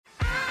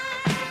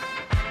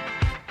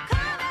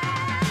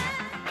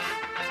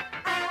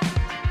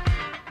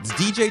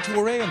DJ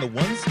Touré on the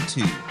ones and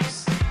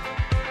twos.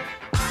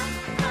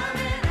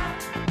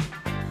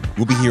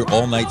 We'll be here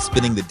all night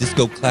spinning the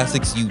disco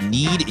classics you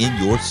need in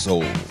your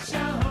soul.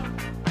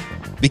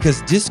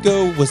 Because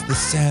disco was the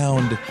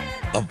sound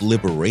of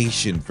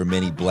liberation for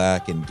many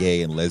black and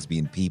gay and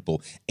lesbian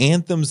people.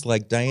 Anthems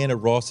like Diana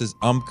Ross's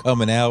I'm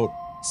Coming Out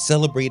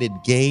celebrated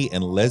gay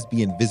and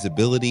lesbian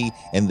visibility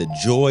and the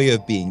joy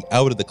of being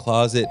out of the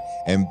closet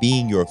and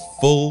being your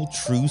full,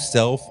 true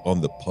self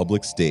on the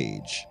public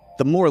stage.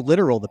 The more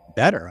literal, the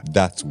better.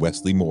 That's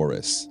Wesley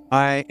Morris.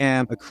 I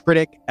am a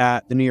critic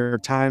at the New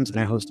York Times, and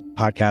I host a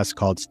podcast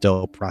called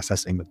Still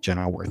Processing with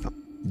Jenna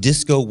Wortham.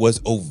 Disco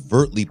was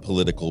overtly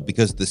political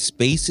because the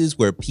spaces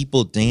where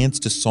people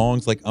danced to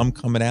songs like I'm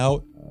Coming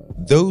Out,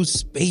 those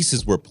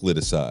spaces were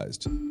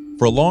politicized.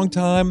 For a long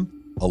time,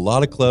 a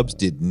lot of clubs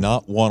did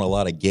not want a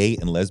lot of gay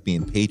and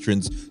lesbian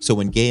patrons, so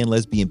when gay and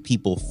lesbian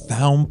people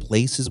found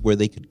places where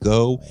they could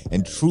go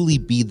and truly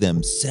be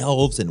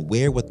themselves and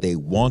wear what they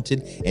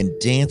wanted and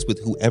dance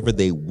with whoever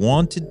they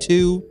wanted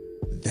to,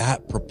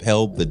 that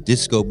propelled the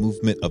disco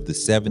movement of the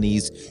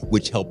 70s,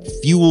 which helped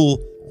fuel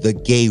the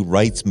gay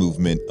rights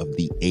movement of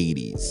the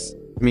 80s.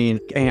 I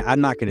mean,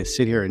 I'm not going to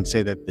sit here and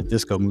say that the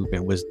disco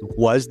movement was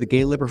the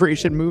gay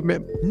liberation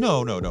movement.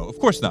 No. Of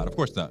course not.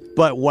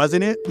 But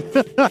wasn't it?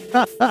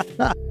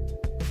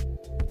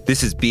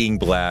 This is Being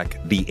Black,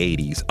 the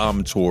 80s.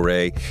 I'm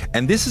Touré,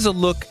 and this is a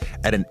look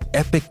at an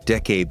epic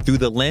decade through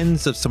the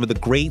lens of some of the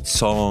great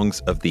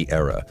songs of the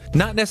era.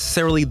 Not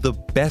necessarily the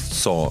best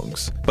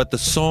songs, but the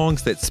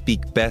songs that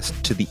speak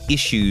best to the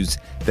issues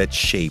that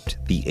shaped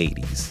the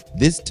 80s.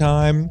 This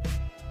time,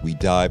 we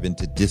dive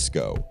into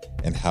disco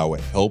and how it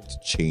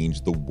helped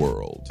change the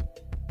world.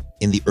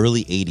 In the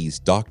early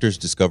 80s, doctors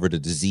discovered a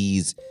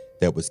disease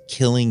that was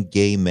killing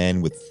gay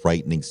men with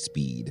frightening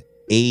speed.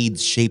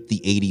 AIDS shaped the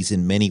 80s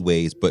in many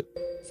ways, but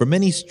for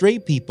many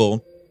straight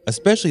people,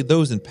 especially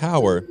those in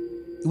power,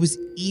 it was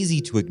easy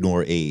to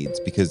ignore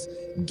AIDS because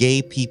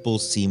gay people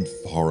seemed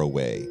far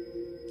away.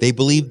 They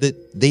believed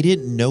that they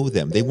didn't know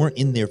them. They weren't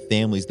in their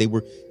families. They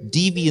were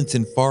deviants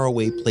in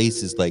faraway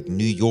places like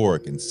New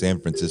York and San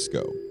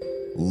Francisco.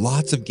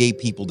 Lots of gay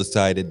people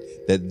decided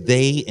that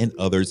they and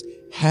others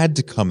had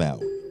to come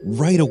out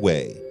right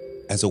away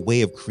as a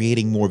way of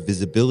creating more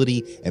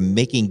visibility and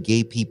making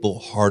gay people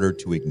harder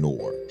to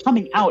ignore.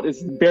 Coming out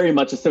is very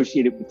much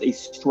associated with a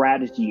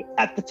strategy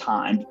at the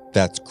time.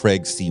 That's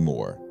Craig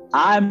Seymour.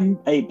 I'm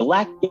a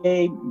Black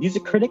gay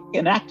music critic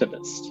and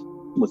activist.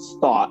 It was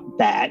thought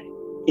that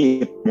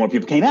if more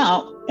people came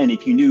out, and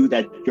if you knew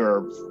that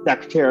your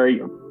secretary,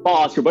 your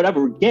boss, or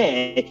whatever were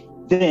gay,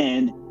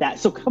 then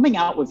so coming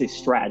out was a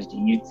strategy.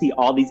 You'd see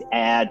all these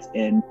ads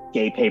in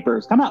gay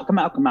papers, come out.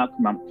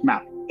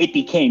 It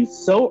became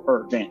so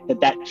urgent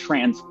that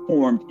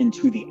transformed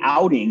into the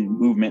outing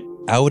movement.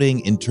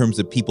 Outing in terms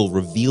of people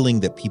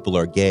revealing that people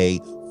are gay,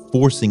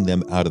 forcing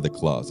them out of the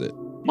closet.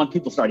 When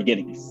people started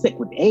getting sick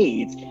with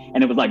AIDS,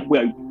 and it was like,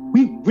 well,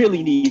 we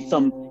really need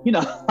some,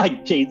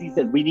 like Jay-Z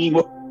said, we need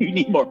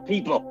more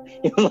people.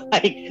 It was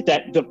like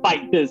that to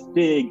fight this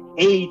big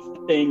AIDS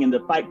thing and to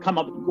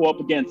go up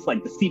against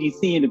like the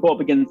CDC and to go up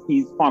against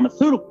these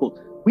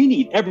pharmaceuticals. We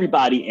need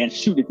everybody, and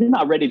shoot, if you're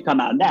not ready to come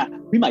out now,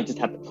 we might just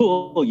have to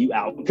pull you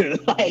out because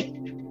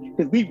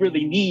we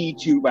really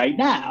need you right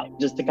now,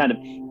 just to kind of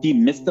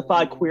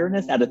demystify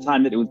queerness at a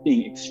time that it was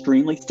being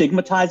extremely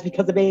stigmatized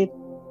because of AIDS.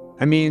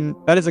 I mean,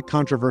 that is a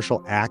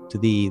controversial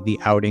act, the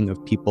outing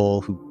of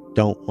people who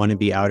don't want to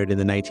be outed in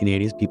the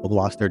 1980s. People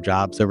lost their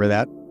jobs over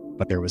that,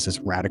 but there was this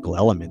radical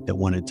element that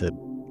wanted to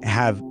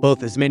have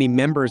both as many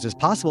members as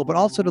possible, but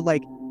also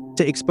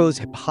to expose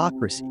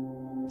hypocrisy.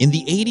 In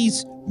the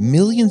 80s,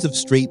 millions of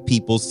straight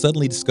people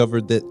suddenly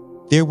discovered that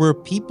there were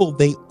people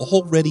they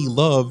already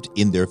loved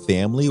in their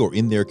family or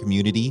in their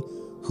community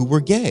who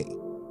were gay.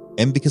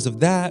 And because of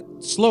that,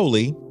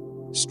 slowly,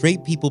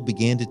 straight people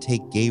began to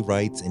take gay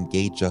rights and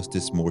gay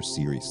justice more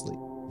seriously.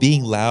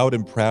 Being loud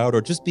and proud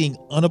or just being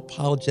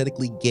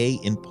unapologetically gay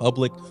in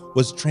public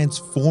was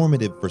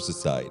transformative for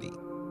society.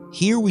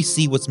 Here we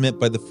see what's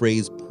meant by the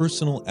phrase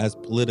personal as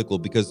political,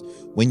 because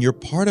when you're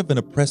part of an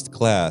oppressed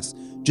class,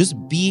 just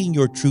being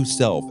your true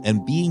self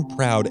and being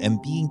proud and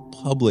being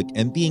public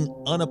and being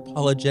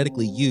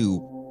unapologetically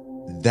you,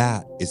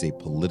 that is a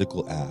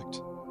political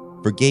act.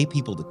 For gay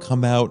people to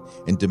come out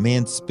and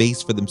demand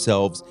space for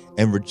themselves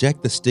and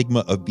reject the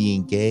stigma of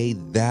being gay,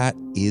 that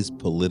is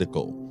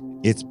political.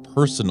 It's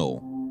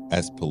personal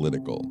as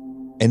political.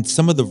 And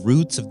some of the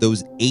roots of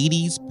those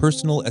 80s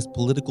personal as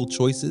political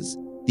choices,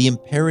 the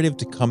imperative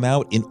to come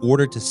out in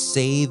order to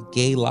save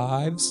gay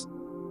lives,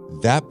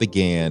 that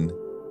began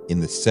in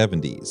the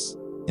 70s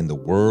in the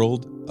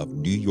world of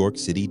New York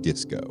City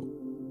disco.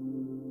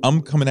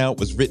 I'm Coming Out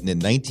was written in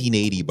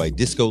 1980 by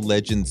disco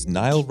legends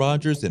Nile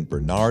Rodgers and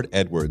Bernard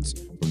Edwards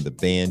from the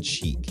band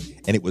Chic,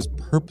 and it was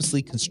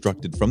purposely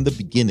constructed from the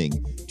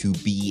beginning to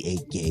be a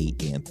gay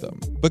anthem.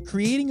 But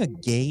creating a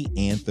gay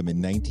anthem in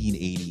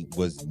 1980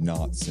 was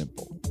not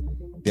simple.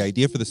 The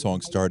idea for the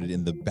song started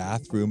in the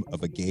bathroom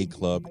of a gay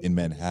club in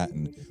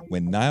Manhattan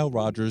when Nile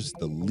Rodgers,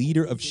 the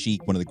leader of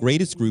Chic, one of the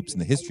greatest groups in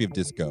the history of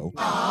disco,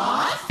 was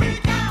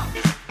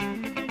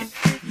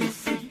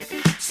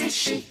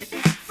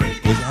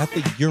at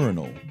the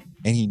urinal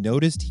and he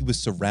noticed he was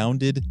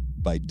surrounded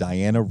by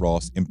Diana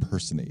Ross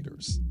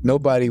impersonators.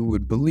 Nobody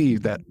would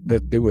believe that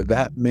there were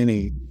that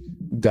many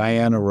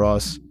Diana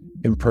Ross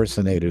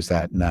impersonators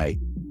that night,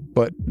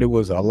 but there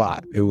was a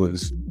lot. It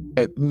was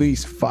at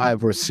least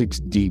 5 or 6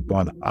 deep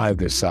on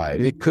either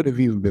side. It could have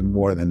even been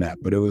more than that,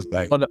 but it was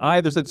like... On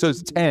either side, so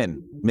it's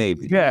 10,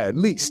 maybe. Yeah, at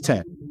least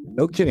 10.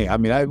 No kidding. I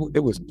mean, it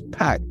was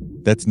packed.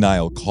 That's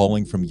Nile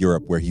calling from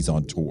Europe where he's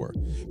on tour.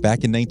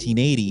 Back in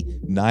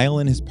 1980, Nile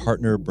and his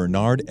partner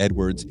Bernard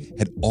Edwards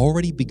had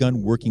already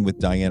begun working with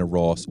Diana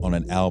Ross on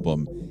an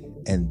album,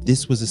 and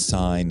this was a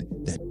sign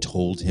that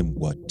told him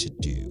what to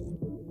do.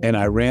 And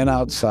I ran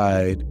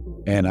outside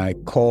and I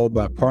called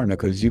my partner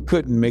because you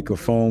couldn't make a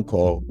phone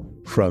call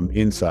from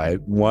inside.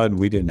 One,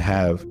 we didn't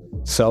have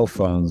cell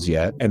phones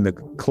yet, and the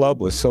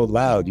club was so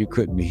loud you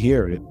couldn't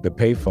hear it, the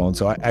payphone.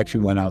 So I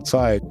actually went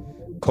outside,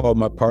 called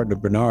my partner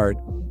Bernard,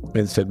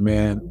 and said,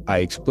 man, I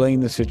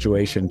explained the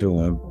situation to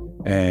him.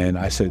 And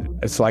I said,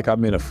 it's like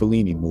I'm in a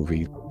Fellini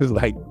movie. There's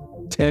like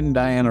 10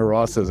 Diana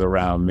Rosses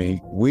around me.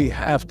 We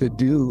have to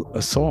do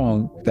a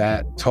song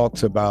that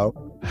talks about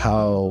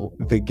how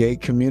the gay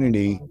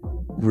community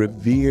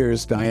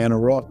reveres Diana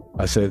Ross.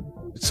 I said,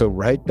 so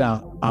write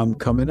down, I'm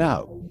coming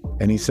out.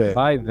 And he said,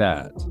 Why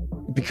that?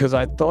 Because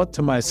I thought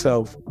to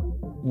myself,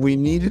 we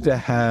needed to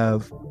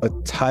have a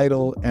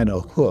title and a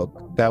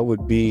hook that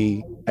would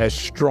be as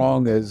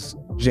strong as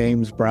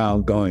James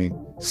Brown going,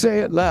 say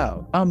it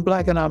loud, I'm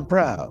black and I'm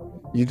proud.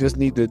 You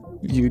needed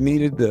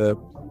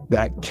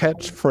that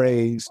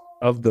catchphrase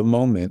of the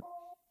moment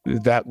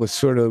that was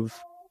sort of,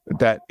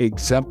 that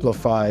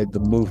exemplified the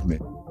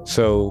movement.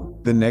 So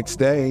the next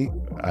day,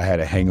 I had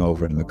a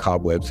hangover and the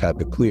cobwebs had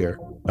to clear.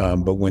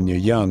 But when you're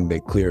young, they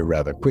clear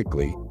rather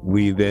quickly.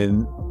 We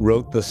then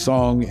wrote the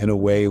song in a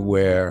way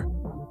where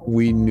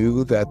we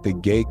knew that the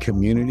gay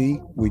community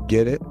would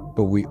get it,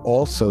 but we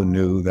also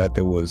knew that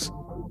there was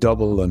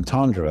double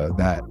entendre,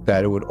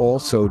 that it would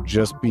also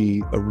just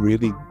be a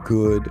really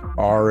good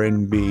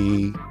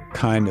R&B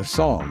kind of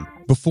song.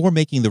 Before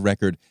making the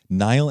record,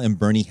 Nile and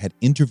Bernie had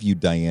interviewed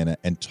Diana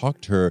and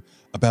talked to her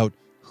about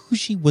who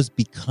she was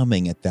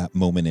becoming at that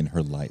moment in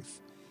her life.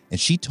 And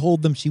she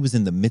told them she was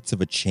in the midst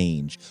of a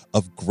change,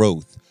 of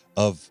growth,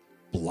 of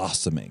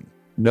blossoming.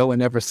 No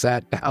one ever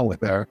sat down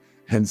with her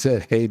and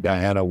said, hey,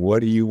 Diana,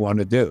 what do you want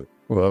to do?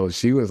 Well,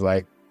 she was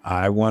like,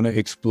 I want to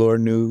explore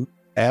new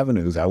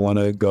avenues. I want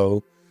to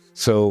go.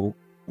 So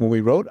when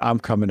we wrote I'm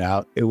Coming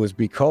Out, it was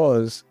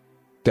because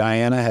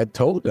Diana had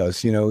told us,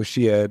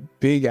 she had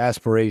big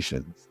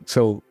aspirations.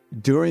 So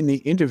during the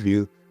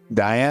interview,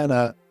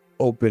 Diana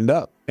opened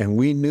up and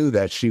we knew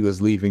that she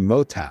was leaving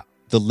Motown,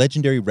 the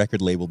legendary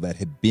record label that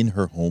had been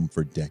her home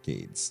for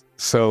decades.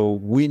 So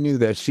we knew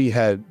that she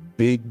had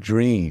big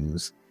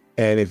dreams.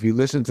 And if you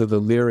listen to the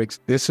lyrics,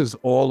 this is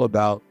all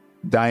about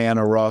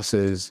Diana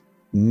Ross's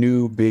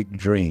new big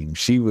dream.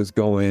 She was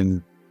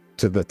going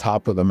to the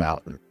top of the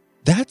mountain.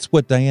 That's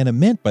what Diana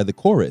meant by the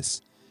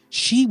chorus.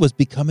 She was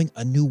becoming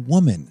a new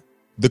woman.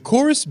 The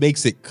chorus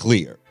makes it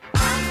clear.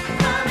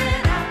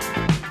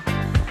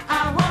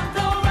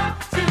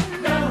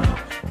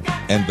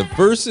 And the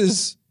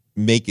verses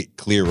make it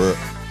clearer.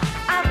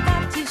 I've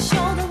got to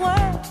show the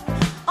world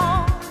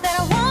all that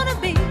I want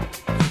to be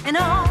and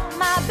all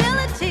my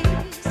abilities.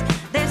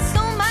 There's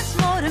so much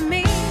more to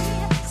me.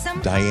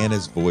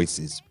 Diana's voice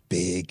is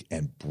big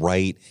and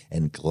bright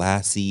and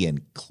glassy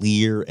and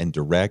clear and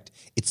direct.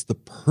 It's the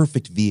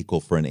perfect vehicle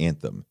for an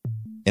anthem.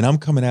 And I'm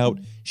Coming Out,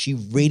 she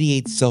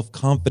radiates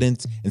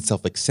self-confidence and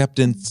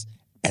self-acceptance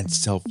and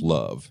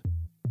self-love.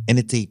 And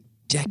it's a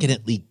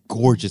decadently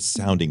gorgeous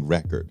sounding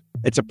record.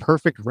 It's a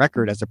perfect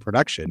record as a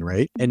production,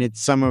 right? And it's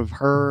some of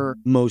her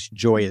most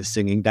joyous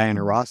singing,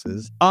 Diana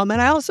Ross's. And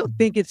I also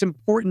think it's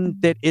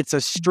important that it's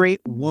a straight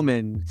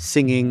woman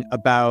singing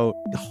about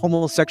the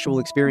homosexual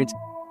experience.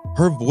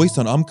 Her voice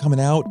on I'm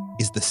Coming Out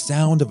is the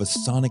sound of a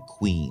sonic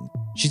queen.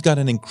 She's got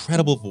an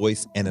incredible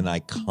voice and an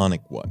iconic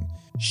one.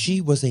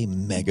 She was a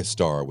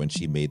megastar when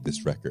she made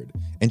this record,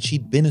 and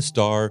she'd been a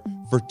star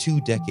for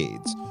 2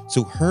 decades.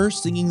 So her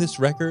singing this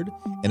record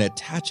and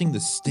attaching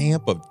the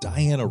stamp of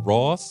Diana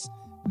Ross,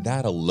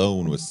 that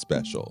alone was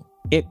special.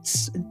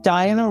 It's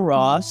Diana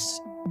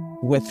Ross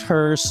with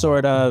her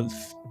sort of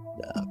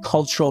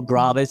cultural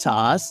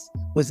gravitas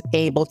was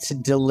able to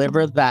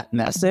deliver that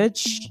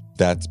message.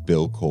 That's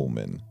Bill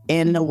Coleman.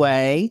 In a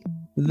way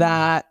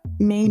that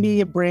maybe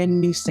a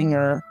brand new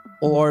singer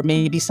or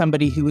maybe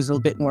somebody who was a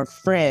little bit more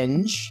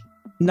fringe,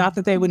 not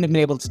that they wouldn't have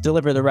been able to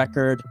deliver the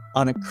record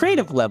on a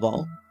creative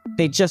level,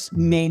 they just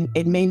may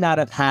not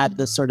have had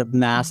the sort of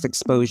mass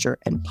exposure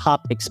and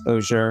pop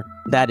exposure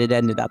that it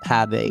ended up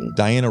having.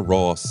 Diana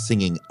Ross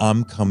singing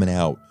I'm Coming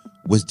Out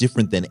was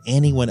different than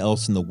anyone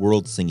else in the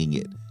world singing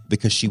it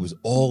because she was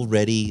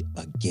already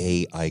a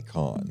gay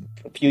icon.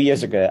 A few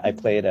years ago, I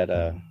played at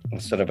a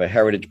sort of a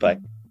heritage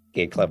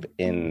gay club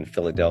in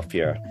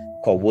Philadelphia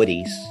called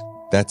Woody's.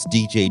 That's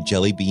DJ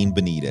Jellybean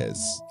Benitez.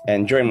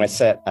 And during my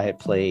set, I had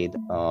played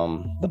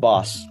the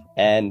boss.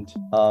 And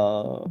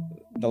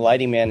the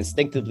lighting man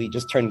instinctively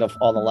just turned off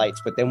all the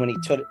lights. But then when he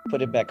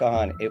put it back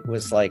on, it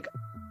was like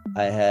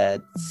I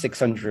had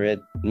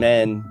 600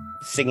 men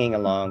singing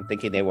along,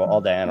 thinking they were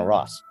all Diana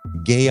Ross.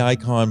 Gay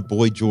icon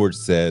Boy George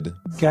said,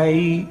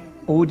 "Gay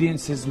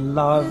audiences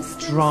love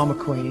drama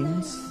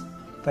queens.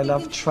 They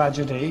love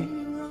tragedy.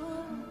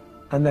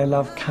 And they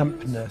love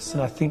campness.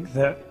 And I think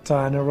that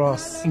Diana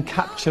Ross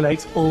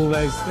encapsulates all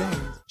those things."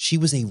 She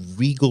was a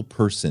regal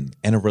person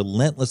and a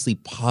relentlessly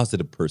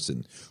positive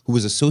person who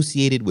was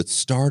associated with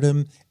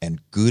stardom and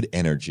good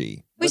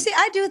energy. You see,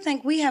 I do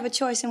think we have a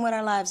choice in what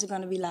our lives are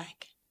going to be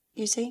like.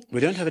 You see? We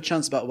don't have a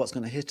chance about what's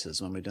going to hit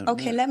us when we don't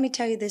Okay, know. let me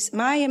tell you this.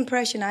 My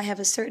impression, I have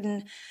a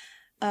certain,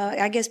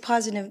 I guess,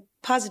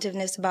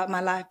 positiveness about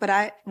my life. But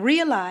I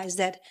realize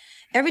that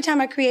every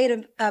time I create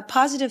a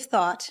positive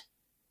thought,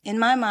 in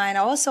my mind,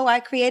 also, I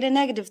create a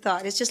negative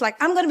thought. It's just like,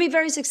 I'm going to be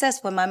very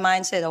successful. And my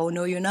mind said, oh,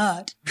 no, you're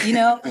not. You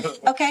know?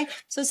 Okay?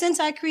 So since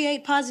I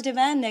create positive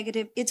and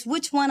negative, it's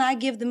which one I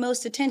give the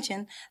most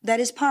attention that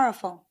is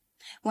powerful.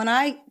 When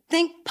I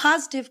think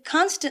positive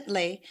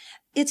constantly,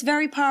 it's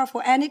very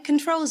powerful and it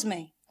controls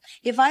me.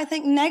 If I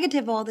think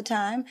negative all the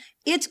time,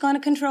 it's going to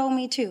control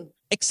me too.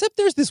 Except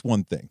there's this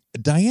one thing.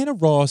 Diana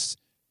Ross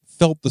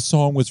felt the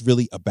song was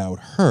really about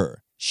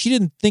her. She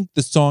didn't think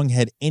the song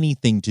had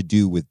anything to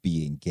do with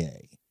being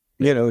gay.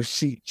 You know,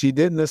 she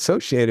didn't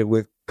associate it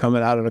with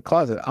coming out of the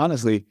closet.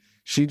 Honestly,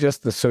 she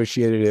just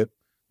associated it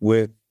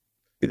with,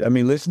 I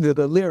mean, listen to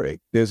the lyric.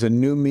 There's a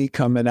new me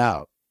coming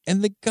out.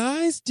 And the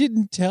guys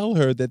didn't tell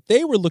her that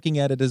they were looking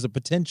at it as a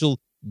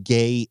potential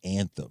gay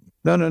anthem.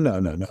 No.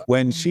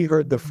 When she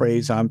heard the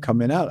phrase, I'm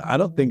coming out, I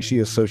don't think she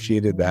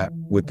associated that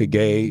with the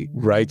gay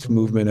rights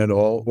movement at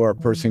all, or a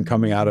person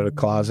coming out of the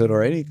closet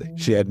or anything.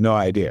 She had no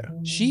idea.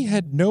 She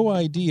had no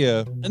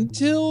idea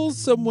until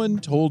someone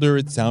told her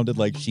it sounded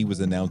like she was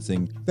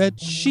announcing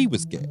that she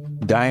was gay.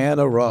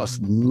 Diana Ross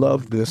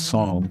loved this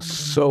song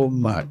so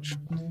much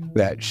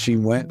that she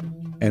went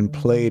and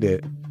played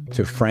it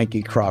to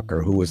Frankie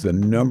Crocker, who was the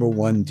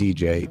 #1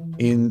 DJ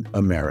in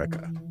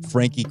America.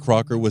 Frankie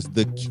Crocker was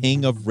the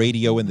king of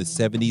radio in the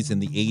 70s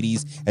and the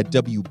 80s at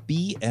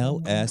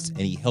WBLS, and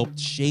he helped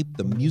shape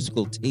the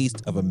musical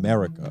taste of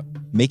America,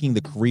 making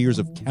the careers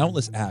of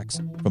countless acts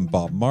from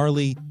Bob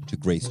Marley to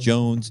Grace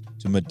Jones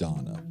to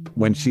Madonna.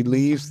 When she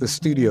leaves the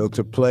studio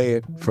to play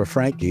it for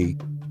Frankie,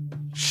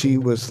 she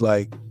was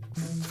like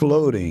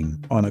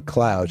floating on a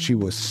cloud. She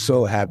was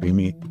so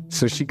happy.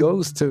 So she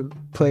goes to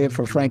play it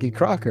for Frankie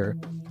Crocker,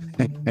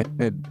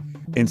 and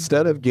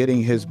instead of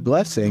getting his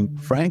blessing,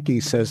 Frankie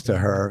says to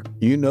her,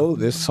 you know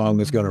this song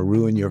is going to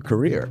ruin your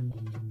career.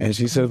 And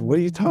she says, what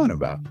are you talking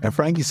about? And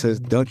Frankie says,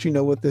 don't you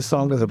know what this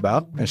song is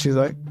about? And she's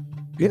like,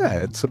 yeah,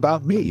 it's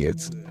about me.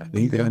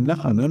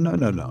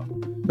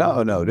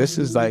 No. This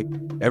is like,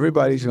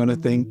 everybody's going to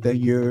think that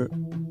you're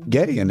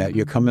gay and that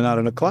you're coming out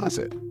of the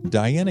closet.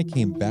 Diana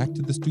came back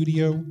to the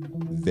studio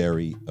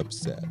very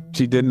upset.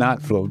 She did not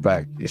float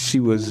back. She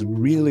was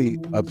really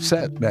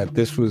upset that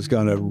this was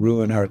going to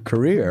ruin her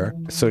career.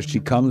 So she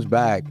comes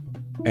back,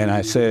 and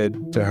I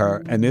said to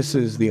her, and this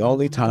is the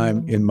only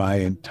time in my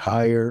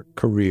entire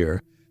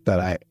career that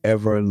I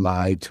ever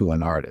lied to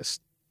an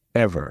artist,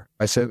 ever.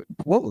 I said,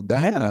 whoa,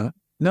 Diana,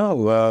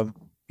 no,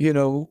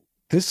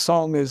 this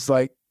song is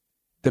like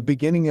the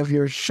beginning of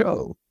your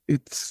show.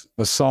 It's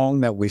a song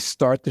that we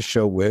start the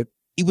show with.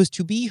 It was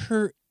to be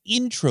her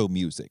intro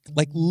music.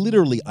 Like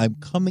literally, I'm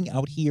coming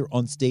out here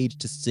on stage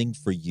to sing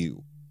for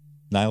you.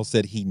 Niall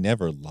said he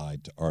never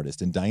lied to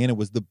artists, and Diana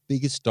was the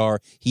biggest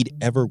star he'd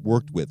ever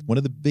worked with, one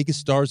of the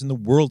biggest stars in the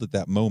world at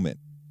that moment.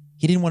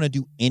 He didn't want to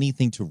do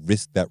anything to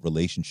risk that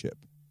relationship,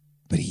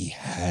 but he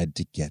had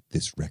to get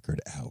this record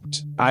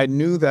out. I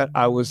knew that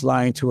I was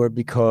lying to her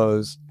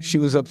because she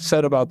was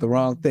upset about the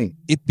wrong thing.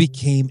 It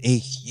became a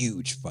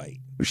huge fight.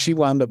 She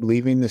wound up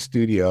leaving the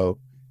studio,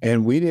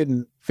 and we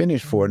didn't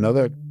finish for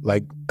another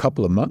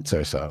couple of months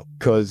or so,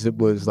 because it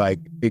was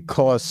it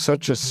caused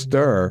such a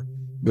stir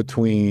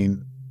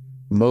between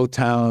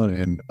Motown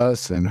and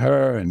us and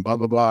her and blah,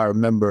 blah, blah. I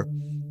remember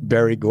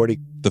Berry Gordy,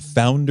 the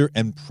founder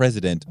and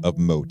president of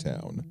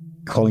Motown,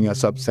 calling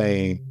us up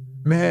saying,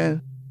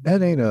 man,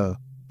 that ain't a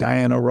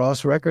Diana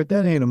Ross record.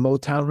 That ain't a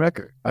Motown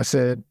record. I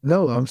said,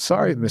 no, I'm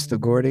sorry, Mr.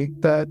 Gordy.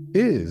 That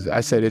is.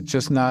 I said, it's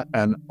just not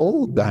an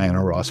old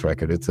Diana Ross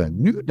record. It's a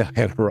new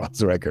Diana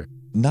Ross record.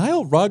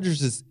 Nile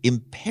Rodgers'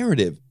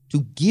 imperative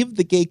to give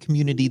the gay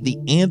community the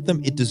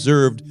anthem it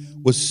deserved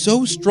was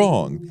so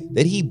strong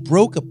that he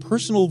broke a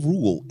personal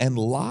rule and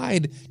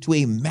lied to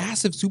a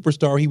massive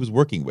superstar he was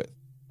working with.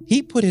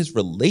 He put his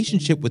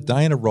relationship with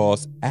Diana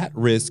Ross at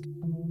risk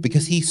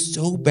because he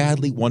so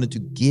badly wanted to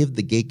give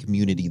the gay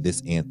community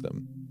this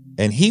anthem.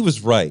 And he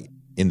was right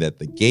in that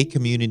the gay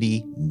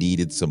community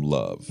needed some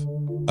love.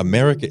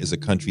 America is a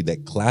country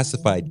that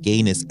classified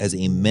gayness as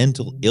a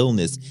mental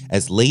illness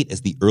as late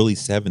as the early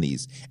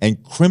 70s and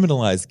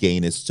criminalized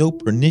gayness so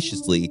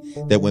perniciously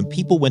that when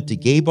people went to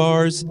gay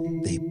bars,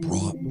 they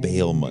brought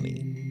bail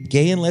money.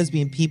 Gay and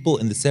lesbian people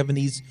in the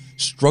 70s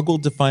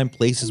struggled to find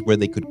places where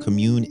they could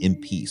commune in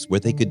peace, where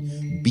they could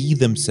be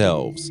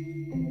themselves,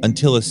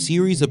 until a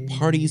series of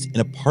parties in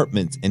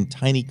apartments and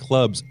tiny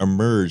clubs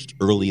emerged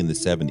early in the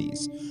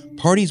 70s.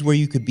 Parties where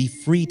you could be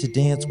free to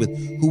dance with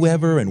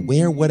whoever and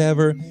wear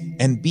whatever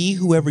and be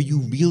whoever you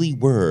really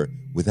were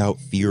without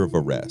fear of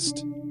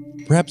arrest.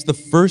 Perhaps the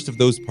first of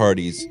those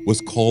parties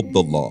was called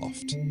The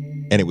Loft,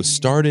 and it was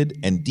started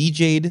and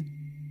DJ'd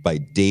by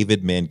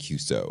David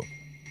Mancuso.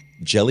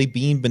 Jelly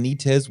Bean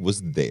Benitez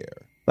was there.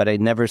 But I'd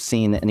never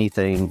seen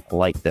anything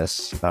like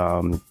this.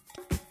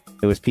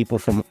 It was people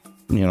from,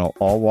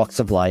 all walks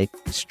of life,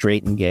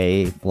 straight and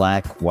gay,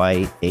 black,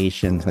 white,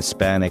 Asian,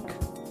 Hispanic,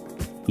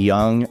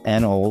 young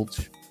and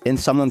old, in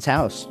someone's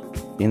house.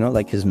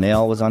 Like his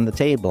mail was on the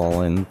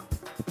table, and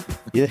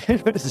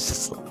it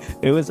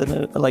was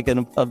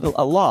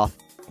a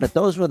loft. But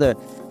those were the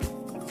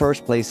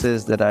first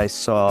places that I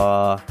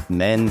saw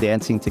men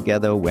dancing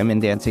together, women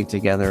dancing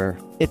together.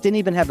 It didn't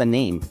even have a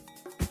name.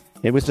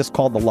 It was just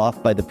called The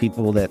Loft by the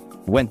people that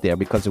went there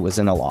because it was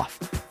in a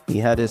loft. He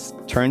had his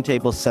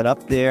turntable set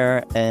up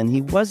there, and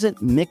he wasn't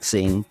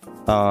mixing,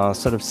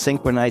 sort of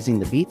synchronizing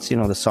the beats.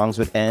 The songs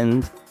would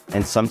end,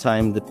 and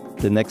sometime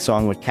the next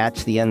song would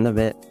catch the end of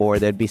it, or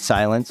there'd be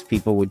silence.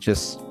 People would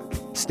just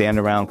stand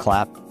around,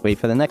 clap, wait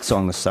for the next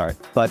song to start.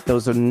 But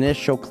those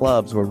initial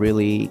clubs were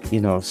really,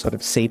 sort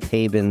of safe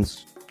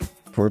havens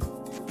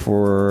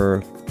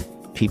for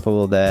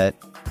people that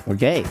were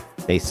gay,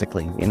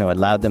 basically.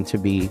 Allowed them to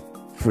be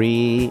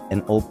free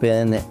and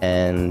open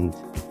and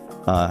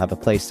have a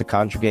place to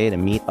congregate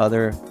and meet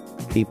other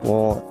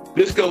people.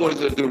 Disco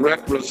was a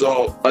direct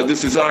result of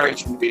this desire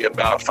to be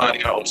about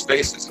finding our own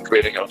spaces and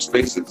creating our own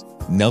spaces.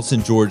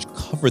 Nelson George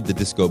covered the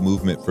disco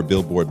movement for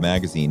Billboard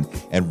magazine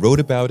and wrote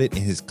about it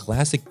in his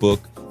classic book,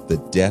 The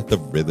Death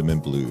of Rhythm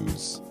and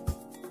Blues.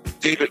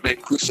 David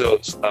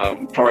Mancuso's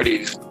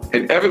parties,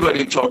 and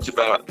everybody talks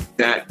about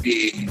that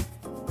being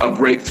a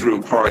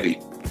breakthrough party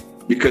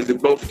because they're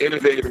both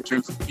innovative in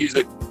terms of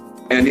music.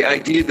 And the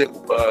idea that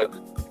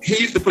he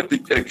used to put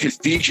his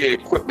DJ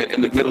equipment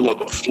in the middle of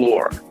the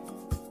floor.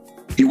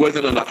 He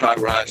wasn't on a high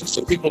rise,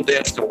 so people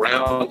danced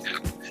around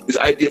him. This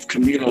idea of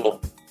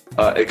communal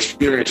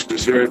experience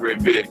was very, very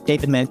big.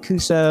 David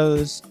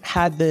Mancuso's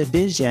had the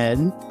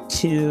vision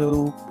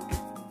to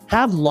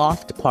have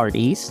loft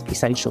parties,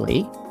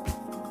 essentially,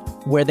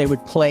 where they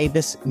would play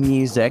this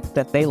music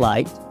that they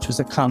liked, which was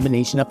a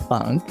combination of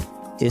funk,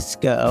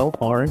 disco,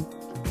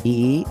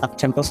 R&B,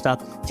 up-tempo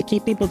stuff, to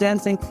keep people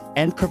dancing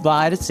and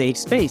provide a safe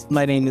space.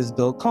 My name is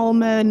Bill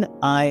Coleman.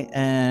 I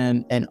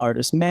am an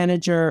artist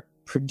manager,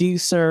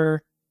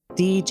 producer,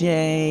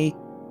 DJ,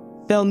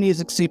 film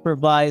music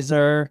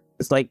supervisor.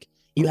 It's like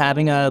you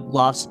having a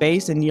loft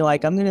space and you're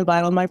like, I'm going to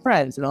invite all my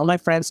friends. And all my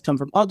friends come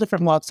from all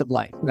different walks of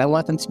life. And I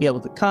want them to be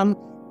able to come.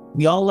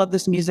 We all love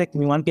this music and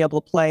we want to be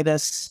able to play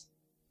this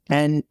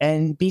and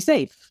be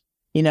safe.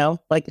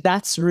 Like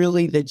that's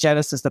really the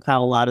genesis of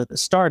how a lot of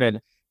this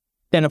started.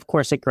 Then, of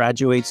course, it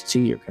graduates to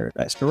your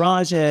Paradise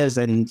Garages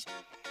and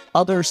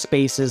other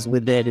spaces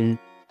within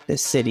the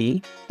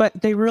city. But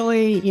they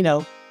really,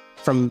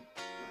 from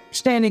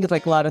understanding of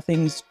like a lot of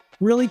things,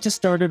 really just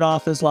started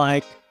off as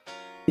like,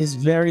 is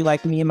very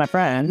like me and my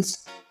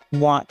friends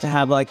want to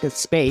have like a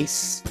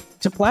space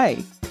to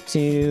play,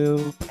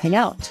 to hang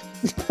out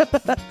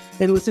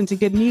and listen to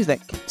good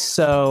music.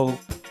 So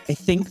I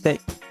think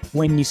that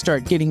when you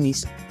start getting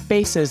these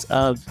spaces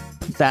of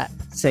that,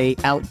 say,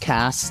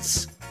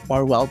 outcasts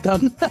are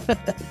welcome,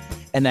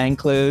 and that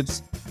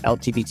includes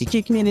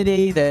LGBTQ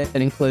community, that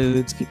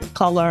includes people of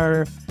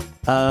color,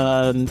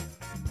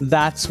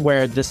 that's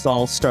where this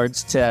all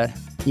starts to,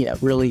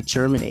 really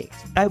germinate.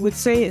 I would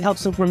say it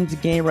helps inform the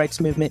gay rights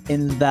movement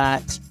in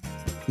that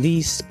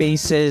these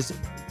spaces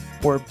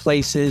were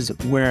places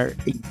where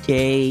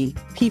gay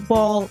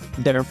people,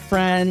 their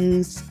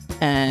friends,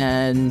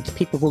 and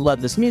people who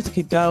love this music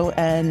could go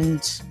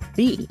and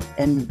be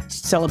and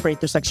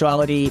celebrate their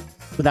sexuality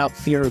without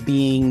fear of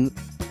being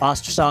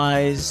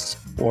ostracized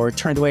or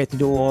turned away at the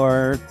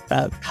door,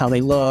 how they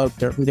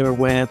looked or who they were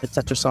with,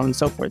 etc., so on and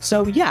so forth.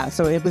 So yeah,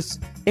 so it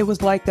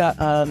was like a,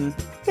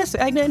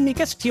 I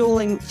guess fuel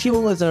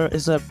is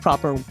a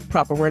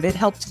proper word. It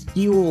helped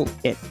fuel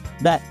it.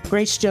 That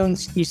Grace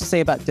Jones used to say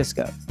about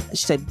disco.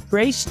 She said,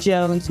 Grace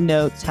Jones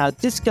notes how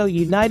disco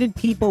united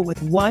people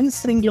with one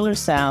singular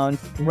sound,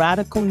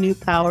 radical new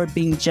power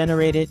being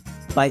generated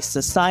by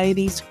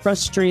society's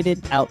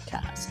frustrated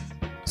outcasts.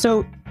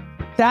 So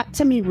that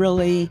to me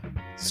really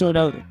sort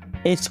of,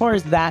 as far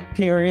as that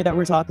period that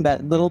we're talking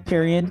about, little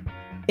period,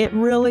 it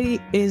really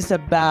is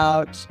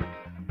about,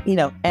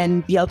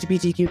 and the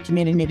LGBTQ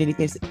community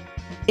is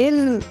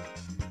in,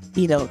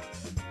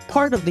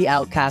 part of the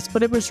outcast,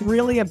 but it was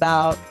really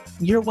about,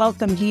 you're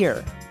welcome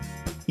here.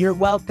 You're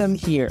welcome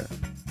here.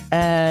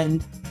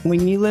 And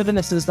when you live in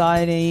a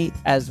society,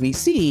 as we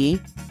see,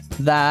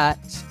 that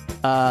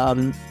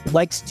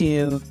likes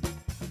to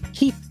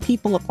keep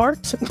people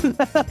apart,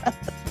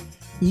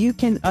 you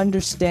can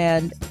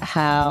understand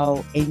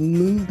how a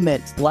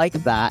movement like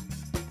that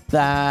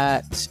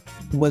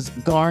was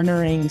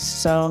garnering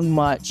so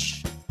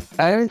much,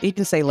 I don't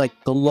even say like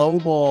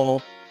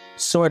global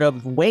sort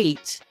of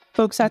weight,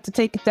 folks had to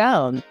take it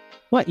down.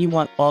 What, you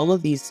want all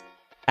of these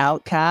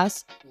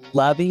outcasts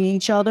loving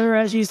each other,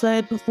 as you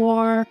said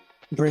before,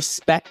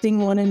 respecting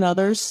one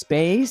another's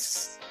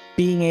space,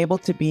 being able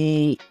to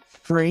be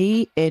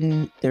free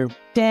in their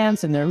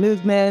dance and their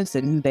movements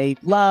and who they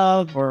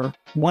love or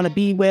want to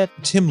be with.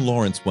 Tim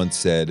Lawrence once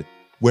said,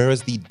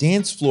 whereas the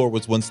dance floor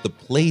was once the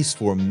place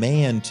for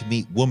man to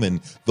meet woman,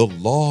 the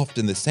Loft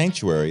and the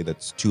Sanctuary,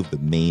 that's two of the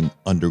main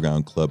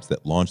underground clubs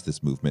that launched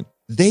this movement,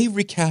 they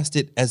recast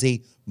it as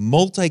a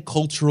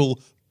multicultural,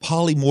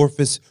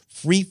 polymorphous,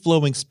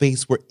 free-flowing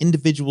space where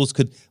individuals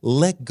could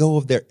let go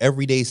of their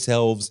everyday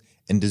selves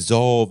and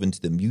dissolve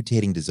into the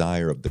mutating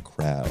desire of the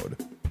crowd.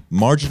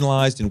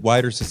 Marginalized in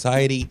wider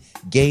society,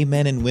 gay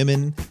men and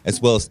women,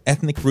 as well as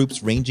ethnic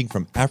groups ranging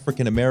from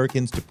African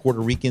Americans to Puerto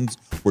Ricans,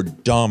 were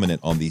dominant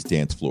on these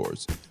dance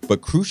floors.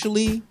 But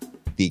crucially,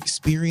 the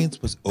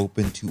experience was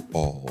open to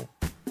all.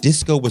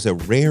 Disco was a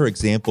rare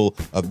example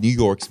of New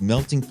York's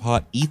melting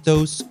pot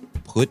ethos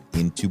put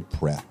into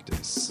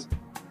practice.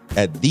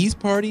 At these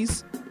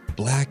parties,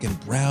 Black and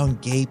brown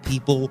gay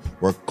people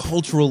were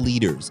cultural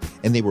leaders,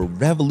 and they were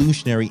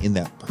revolutionary in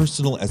that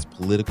personal as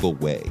political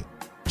way.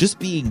 Just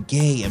being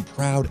gay and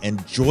proud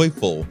and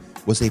joyful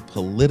was a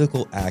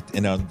political act,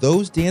 and on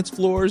those dance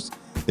floors,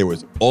 there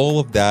was all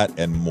of that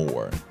and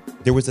more.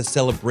 There was a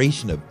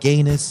celebration of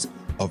gayness,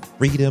 of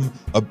freedom,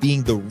 of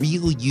being the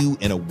real you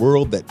in a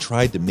world that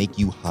tried to make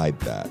you hide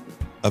that.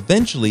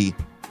 Eventually,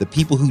 the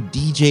people who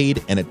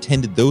DJ'd and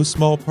attended those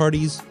small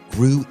parties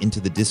grew into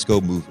the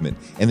disco movement,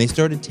 and they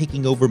started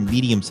taking over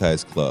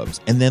medium-sized clubs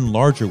and then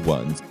larger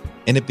ones,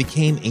 and it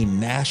became a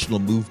national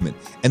movement.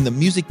 And the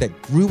music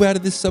that grew out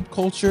of this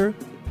subculture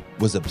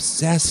was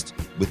obsessed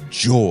with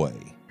joy.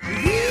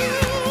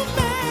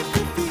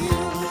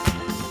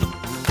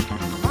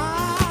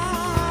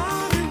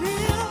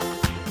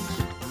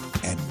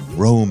 And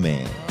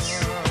romance.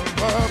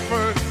 My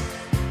first,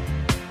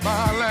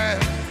 my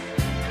last,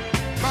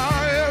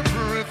 my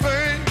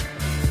everything.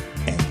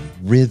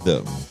 And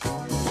rhythm.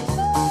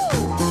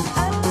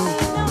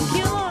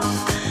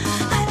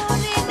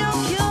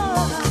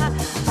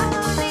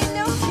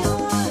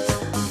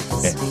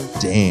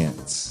 And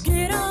dance.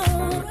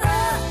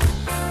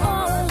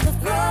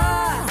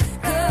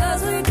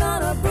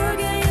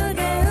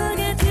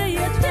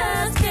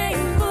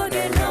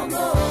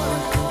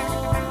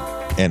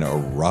 And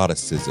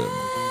eroticism.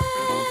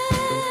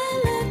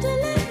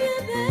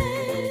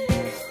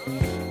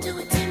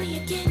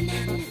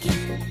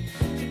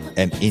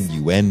 And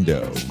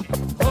innuendo.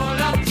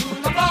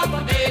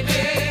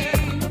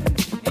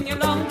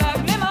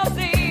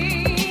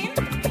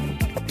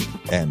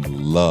 And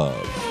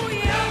love.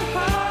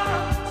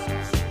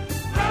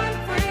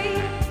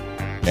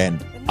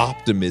 And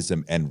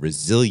optimism and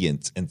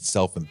resilience and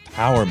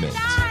self-empowerment.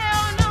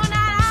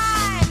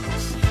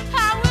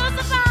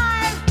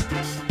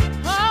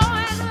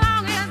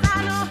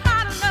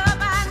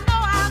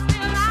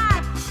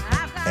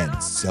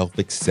 And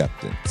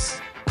self-acceptance.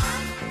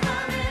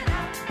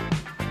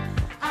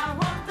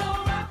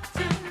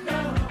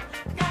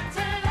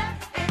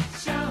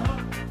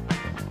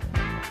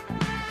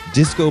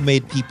 Disco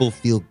made people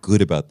feel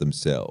good about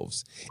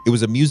themselves. It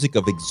was a music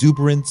of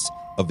exuberance,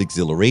 of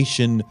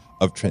exhilaration,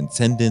 of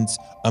transcendence,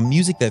 a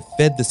music that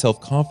fed the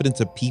self-confidence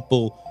of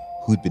people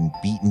who'd been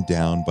beaten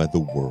down by the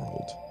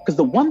world. Because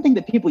the one thing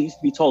that people used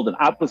to be told, and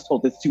I was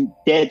told this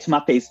dead to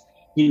my face,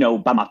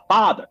 by my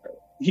father,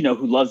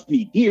 who loves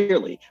me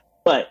dearly.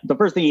 But the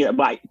first thing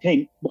I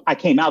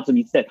came out to him,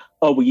 he said,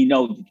 "Oh,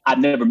 well, I've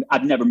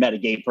never met a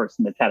gay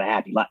person that's had a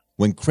happy life."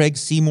 When Craig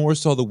Seymour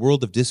saw the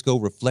world of disco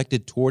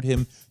reflected toward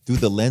him through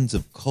the lens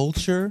of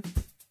culture,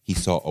 he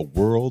saw a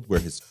world where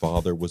his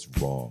father was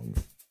wrong.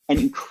 And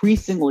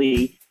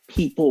increasingly,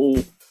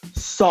 people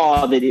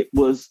saw that it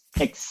was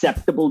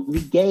acceptable to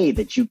be gay,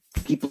 that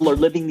people are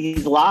living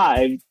these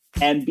lives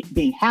and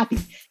being happy.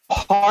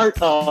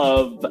 Part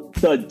of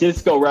the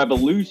disco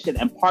revolution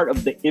and part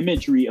of the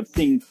imagery of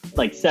seeing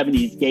like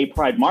 70s gay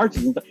pride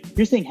marches and stuff,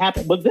 you're seeing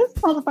happy, but this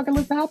motherfucker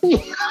looks happy.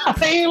 I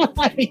mean,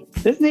 like,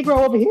 this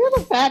Negro over here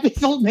looks happy,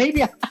 so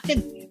maybe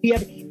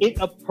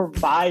it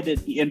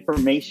provided the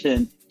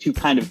information to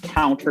kind of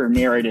counter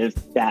narratives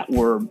that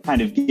were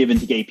kind of given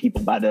to gay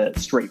people by the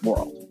straight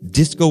world.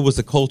 Disco was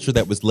a culture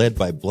that was led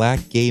by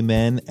Black gay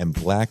men and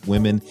Black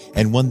women,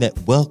 and one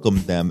that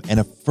welcomed them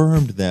and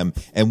affirmed them,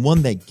 and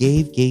one that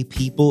gave gay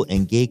people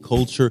and gay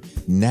culture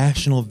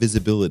national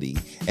visibility.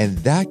 And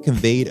that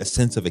conveyed a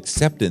sense of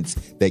acceptance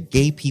that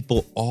gay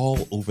people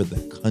all over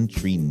the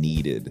country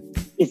needed.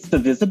 It's the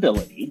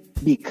visibility,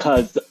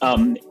 because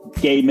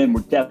gay men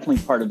were definitely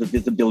part of the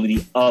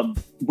visibility of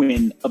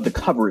the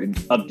coverage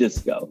of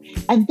disco.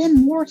 And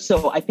then more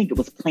so, I think it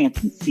was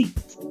planting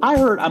seeds. I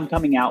heard I'm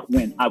Coming Out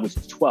when I was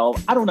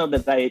 12. I don't know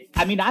that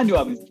I knew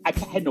I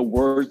had no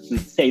words to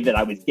say that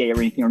I was gay or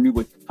anything or knew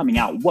what coming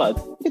out was.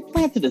 It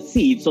planted a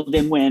seed. So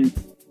then when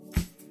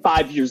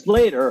 5 years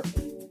later,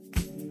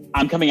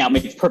 I'm Coming Out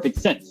makes perfect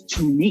sense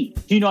to me.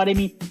 Do you know what I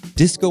mean?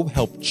 Disco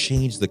helped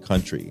change the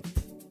country.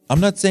 I'm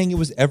not saying it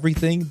was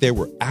everything. There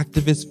were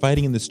activists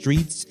fighting in the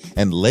streets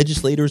and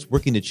legislators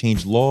working to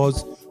change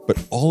laws,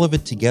 but all of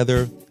it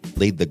together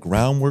laid the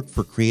groundwork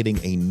for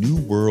creating a new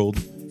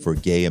world for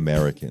gay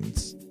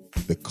Americans.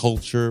 The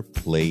culture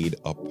played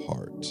a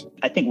part.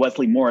 I think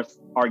Wesley Morris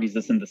argues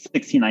this in the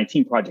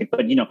 1619 Project,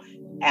 but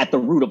at the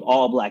root of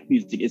all Black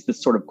music is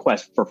this sort of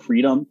quest for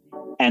freedom.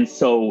 And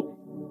so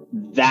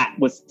that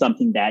was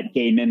something that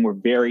gay men were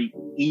very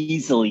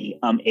easily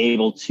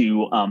able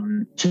to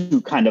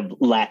kind of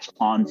latch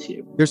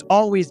onto. There's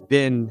always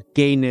been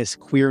gayness,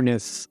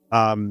 queerness,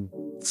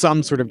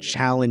 some sort of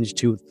challenge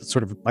to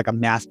sort of like a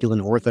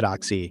masculine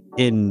orthodoxy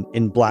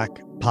in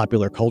Black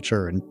popular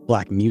culture and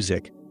Black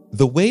music.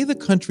 The way the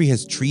country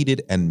has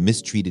treated and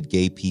mistreated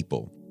gay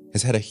people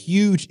has had a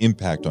huge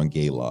impact on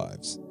gay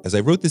lives. As I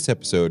wrote this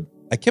episode,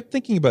 I kept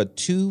thinking about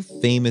two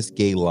famous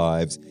gay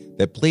lives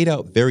that played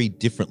out very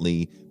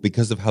differently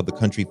because of how the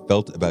country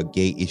felt about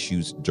gay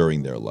issues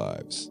during their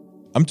lives.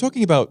 I'm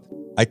talking about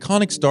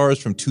iconic stars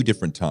from two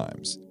different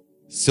times.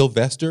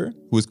 Sylvester,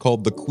 who was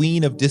called the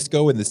Queen of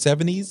Disco in the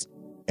 70s,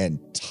 and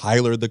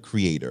Tyler, the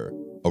Creator,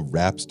 a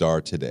rap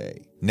star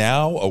today.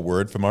 Now, a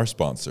word from our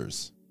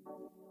sponsors.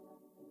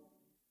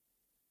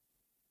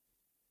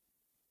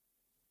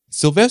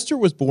 Sylvester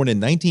was born in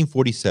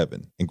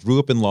 1947 and grew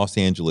up in Los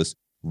Angeles,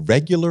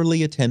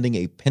 regularly attending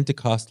a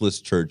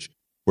Pentecostalist church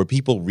where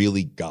people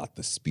really got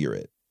the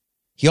spirit.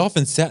 He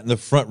often sat in the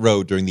front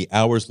row during the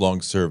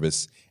hours-long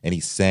service, and he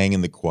sang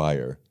in the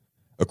choir.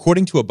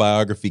 According to a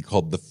biography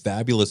called The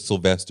Fabulous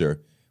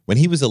Sylvester, when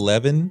he was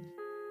 11,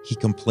 he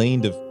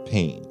complained of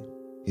pain.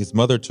 His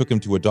mother took him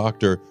to a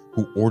doctor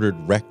who ordered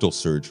rectal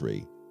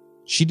surgery.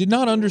 She did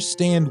not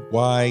understand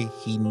why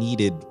he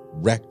needed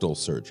rectal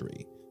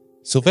surgery.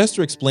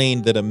 Sylvester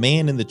explained that a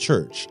man in the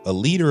church, a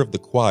leader of the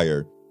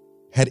choir,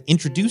 had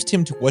introduced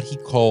him to what he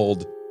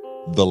called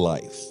the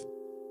life.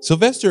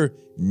 Sylvester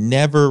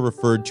never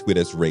referred to it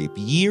as rape.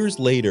 Years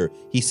later,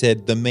 he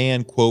said the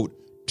man, quote,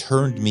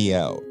 turned me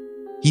out.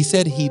 He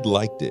said he'd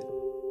liked it.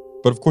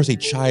 But of course, a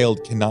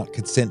child cannot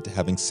consent to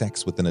having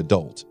sex with an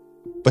adult.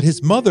 But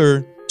his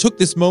mother took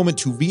this moment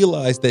to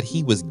realize that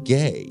he was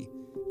gay,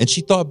 and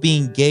she thought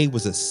being gay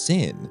was a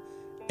sin,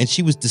 and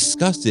she was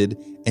disgusted,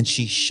 and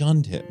she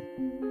shunned him.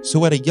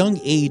 So at a young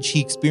age,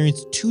 he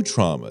experienced two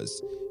traumas: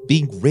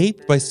 being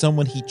raped by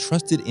someone he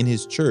trusted in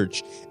his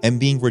church and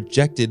being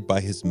rejected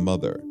by his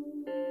mother.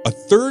 A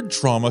third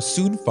trauma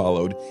soon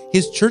followed.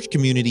 His church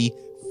community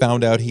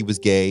found out he was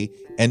gay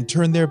and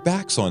turned their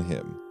backs on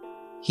him.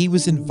 He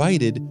was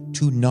invited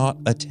to not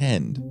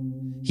attend.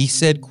 He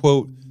said,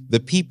 quote, the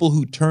people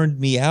who turned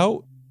me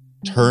out.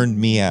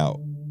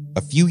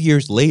 A few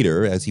years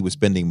later, as he was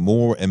spending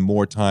more and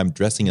more time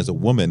dressing as a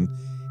woman,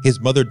 his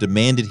mother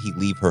demanded he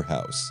leave her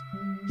house.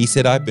 He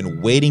said, I've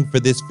been waiting for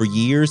this for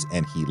years,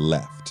 and he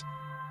left.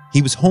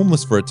 He was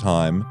homeless for a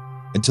time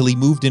until he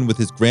moved in with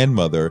his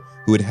grandmother,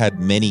 who had had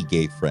many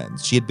gay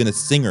friends. She had been a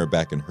singer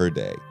back in her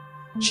day.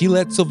 She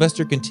let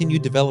Sylvester continue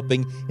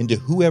developing into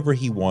whoever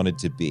he wanted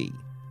to be.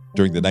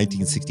 During the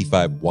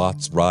 1965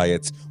 Watts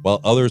riots, while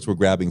others were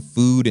grabbing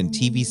food and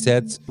TV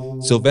sets,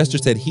 Sylvester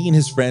said he and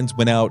his friends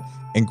went out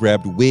and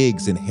grabbed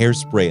wigs and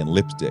hairspray and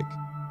lipstick.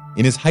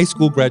 In his high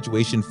school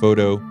graduation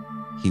photo,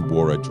 he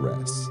wore a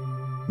dress.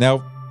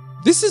 Now,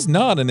 this is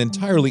not an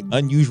entirely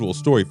unusual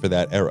story for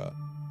that era.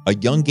 A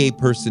young gay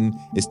person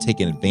is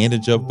taken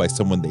advantage of by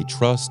someone they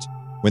trust.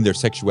 When their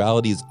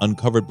sexuality is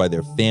uncovered by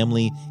their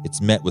family,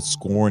 it's met with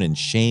scorn and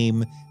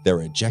shame.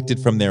 They're ejected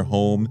from their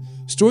home.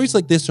 Stories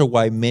like this are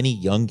why many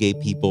young gay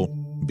people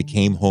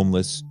became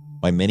homeless,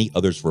 why many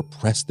others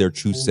repressed their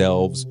true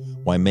selves,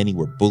 why many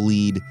were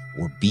bullied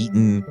or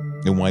beaten,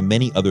 and why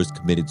many others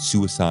committed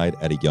suicide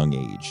at a young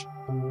age.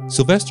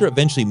 Sylvester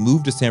eventually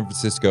moved to San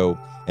Francisco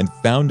and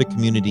found a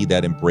community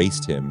that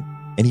embraced him,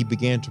 and he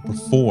began to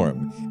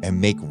perform and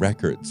make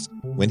records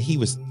when he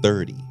was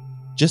 30.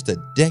 Just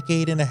a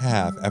decade and a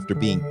half after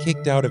being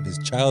kicked out of his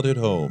childhood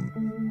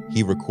home,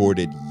 he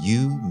recorded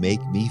You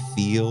Make Me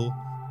Feel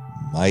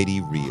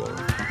Mighty Real.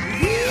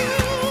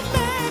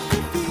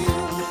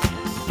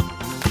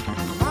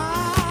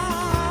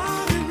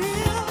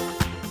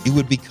 It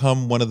would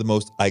become one of the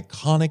most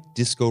iconic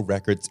disco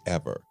records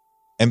ever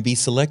and be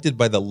selected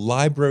by the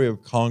Library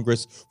of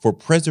Congress for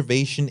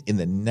preservation in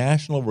the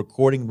National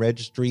Recording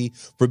Registry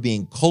for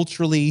being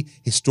culturally,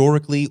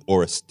 historically,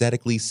 or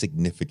aesthetically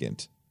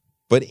significant.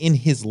 But in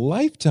his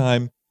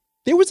lifetime,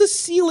 there was a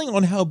ceiling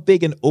on how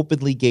big an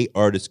openly gay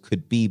artist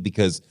could be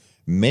because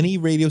many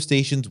radio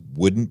stations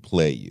wouldn't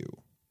play you.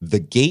 The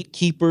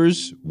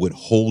gatekeepers would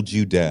hold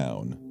you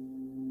down.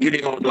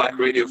 Getting on Black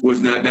radio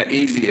was not that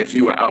easy if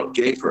you were out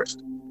gay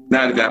first.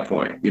 Not at that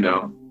point, you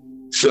know.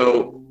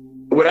 So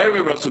what I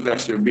remember about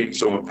Sylvester being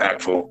so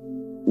impactful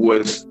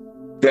was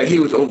that he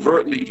was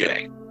overtly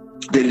gay,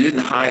 that he didn't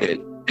hide it,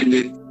 and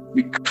that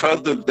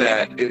because of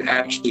that, it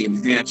actually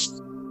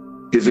enhanced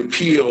his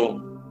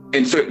appeal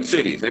in certain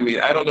cities. I mean,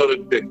 I don't know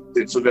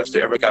that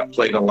Sylvester ever got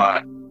played a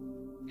lot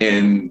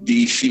in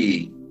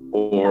DC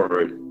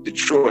or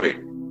Detroit,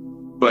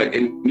 but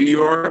in New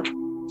York,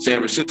 San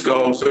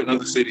Francisco, certain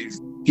other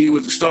cities, he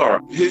was a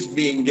star. His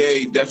being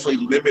gay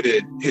definitely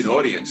limited his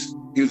audience.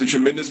 He was a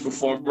tremendous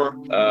performer.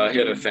 He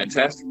had a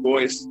fantastic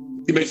voice.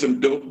 He made some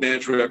dope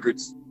dance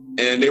records,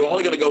 and they were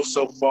only going to go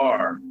so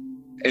far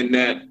in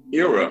that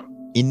era.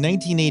 In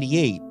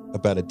 1988,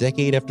 about a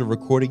decade after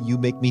recording You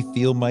Make Me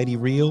Feel Mighty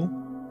Real,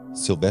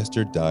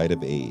 Sylvester died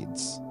of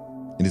AIDS.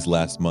 In his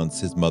last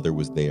months, his mother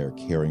was there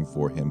caring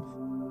for him.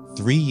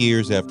 3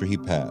 years after he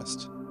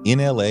passed, in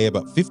LA,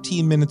 about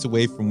 15 minutes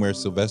away from where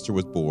Sylvester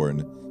was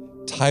born,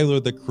 Tyler,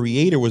 the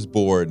Creator, was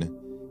born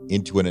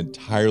into an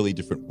entirely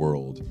different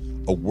world,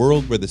 a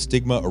world where the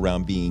stigma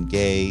around being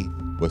gay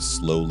was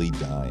slowly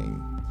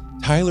dying.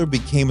 Tyler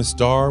became a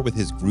star with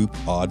his group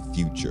Odd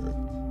Future,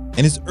 and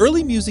his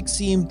early music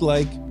seemed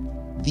like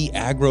the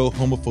aggro,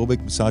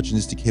 homophobic,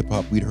 misogynistic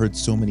hip-hop we'd heard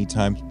so many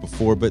times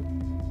before, but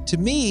to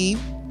me,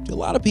 to a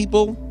lot of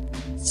people,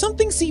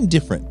 something seemed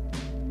different.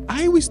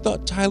 I always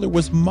thought Tyler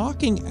was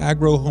mocking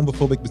aggro,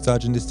 homophobic,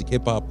 misogynistic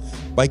hip-hop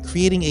by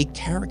creating a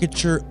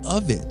caricature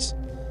of it.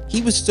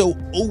 He was so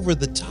over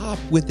the top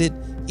with it,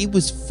 it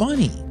was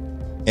funny.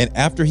 And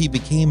after he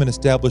became an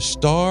established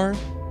star,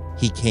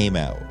 he came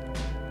out.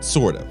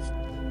 Sort of.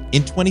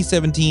 In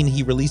 2017,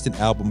 he released an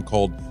album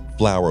called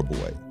Flower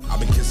Boy. I've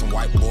been kissing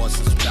white boys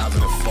since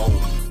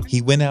 2004.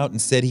 He went out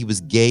and said he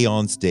was gay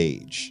on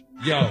stage.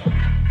 Yo,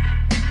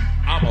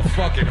 I'm a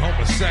fucking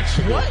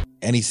homosexual. What?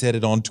 And he said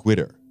it on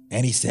Twitter.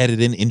 And he said it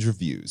in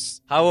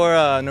interviews. How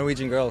are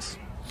Norwegian girls?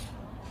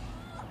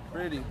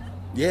 Pretty.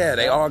 Yeah,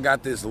 they all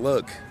got this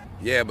look.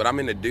 Yeah, but I'm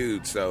into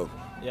dudes, so.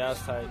 Yeah,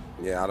 that's tight.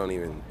 Yeah, I don't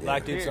even. Yeah.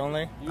 Black dudes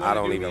only? I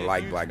don't even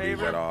like black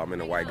dudes at all. I'm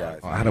into white guys.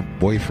 I had a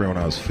boyfriend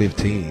when I was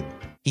 15.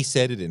 He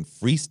said it in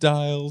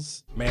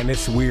freestyles. Man,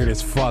 it's weird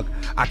as fuck.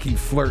 I keep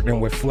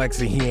flirting with Flex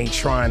and he ain't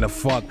trying to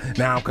fuck.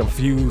 Now I'm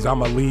confused,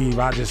 I'ma leave.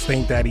 I just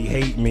think that he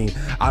hate me.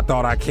 I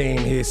thought I came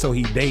here so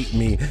he date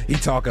me. He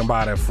talking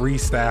about a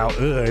freestyle.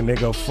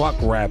 Nigga, fuck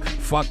rap.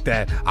 Fuck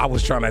that. I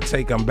was trying to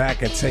take him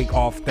back and take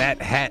off that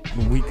hat.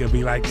 We could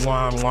be like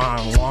wah,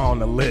 wah, wah on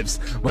the lips.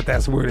 But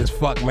that's weird as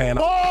fuck, man.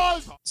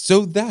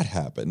 So that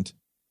happened.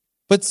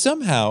 But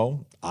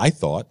somehow, I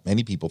thought,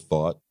 many people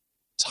thought,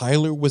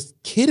 Tyler was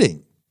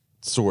kidding.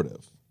 Sort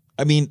of.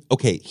 I mean,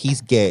 okay,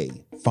 he's gay,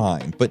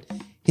 fine, but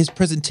his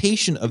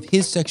presentation of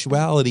his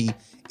sexuality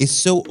is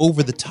so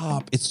over the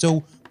top, it's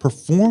so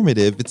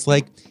performative, it's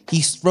like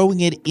he's throwing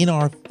it in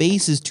our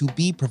faces to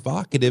be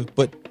provocative,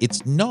 but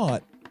it's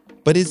not.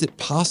 But is it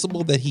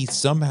possible that he's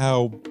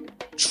somehow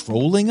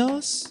trolling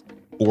us?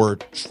 Or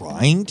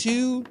trying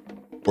to?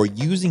 Or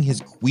using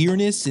his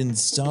queerness in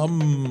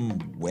some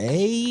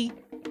way?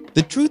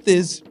 The truth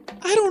is,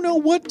 I don't know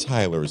what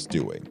Tyler's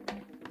doing,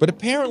 but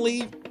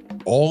apparently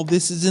all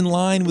this is in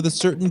line with a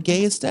certain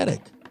gay aesthetic.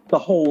 The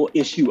whole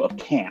issue of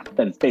camp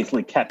that has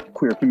basically kept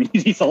queer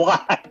communities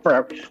alive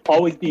for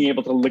always being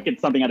able to look at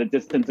something at a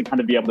distance and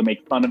kind of be able to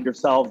make fun of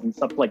yourselves and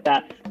stuff like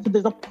that. So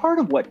there's a part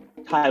of what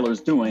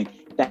Tyler's doing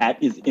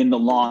that is in the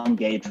long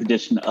gay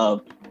tradition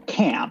of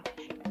camp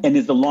and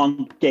is the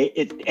long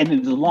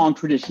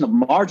tradition of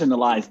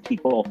marginalized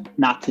people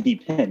not to be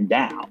pinned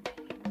down,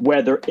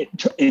 whether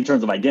in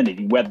terms of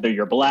identity, whether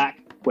you're Black,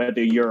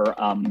 whether you're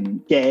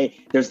gay,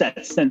 there's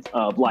that sense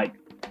of like,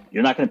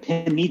 you're not going to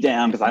pin me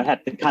down because I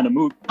have to kind of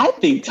move. I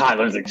think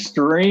Tyler's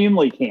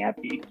extremely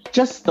campy.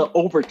 Just the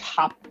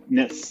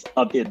overtopness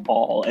of it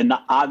all and the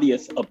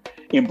obvious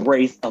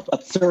embrace of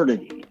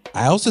absurdity.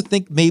 I also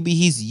think maybe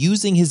he's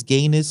using his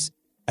gayness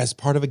as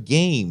part of a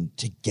game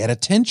to get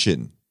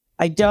attention.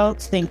 I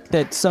don't think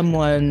that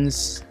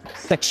someone's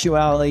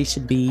sexuality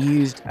should be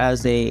used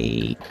as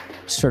a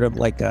sort of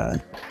like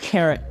a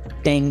carrot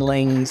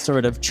dangling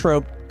sort of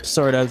trope,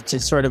 sort of to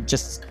sort of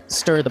just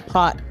stir the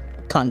pot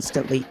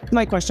constantly.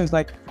 My question is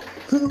like,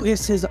 who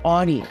is his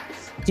audience?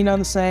 Do you know what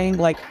I'm saying?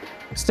 Like,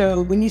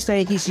 so when you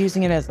say he's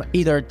using it as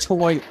either a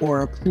toy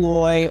or a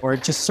ploy or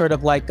just sort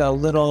of like a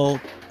little,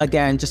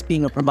 again, just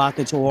being a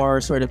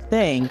provocateur sort of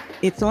thing,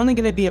 it's only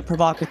going to be a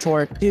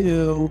provocateur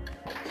to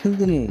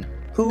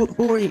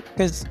who are you?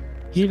 Because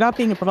you're not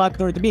being a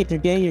provocateur to me. If you're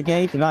gay, you're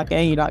gay. If you're not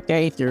gay, you're not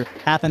gay. If you're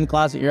half in the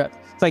closet, you're...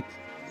 It's like,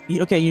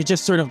 okay, you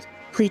just sort of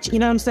preach, you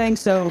know what I'm saying?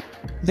 So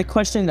the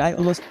question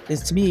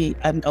is to me,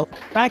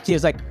 back to you,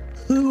 is like,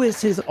 who is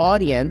his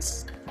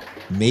audience?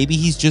 Maybe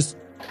he's just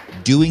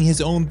doing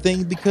his own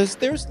thing because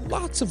there's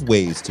lots of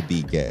ways to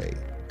be gay.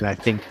 And I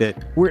think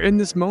that we're in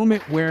this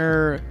moment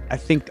where I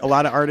think a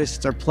lot of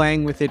artists are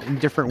playing with it in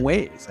different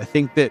ways. I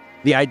think that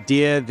the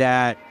idea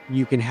that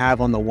you can have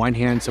on the one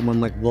hand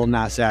someone like Lil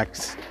Nas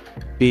X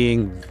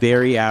being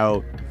very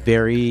out,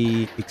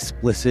 very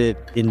explicit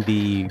in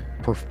the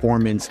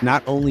performance,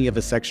 not only of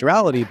a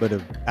sexuality, but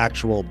of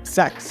actual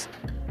sex.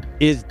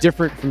 is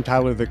different from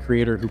Tyler, the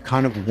Creator, who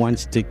kind of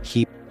wants to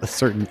keep a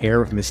certain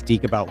air of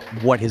mystique about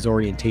what his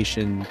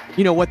orientation,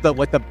 what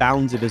the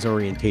bounds of his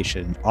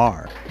orientation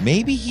are.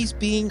 Maybe he's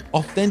being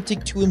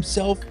authentic to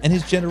himself and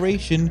his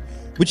generation,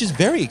 which is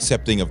very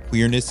accepting of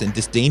queerness and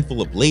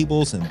disdainful of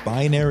labels and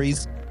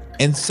binaries.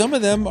 And some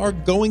of them are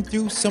going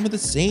through some of the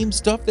same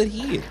stuff that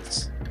he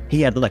is.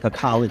 He had like a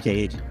college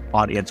age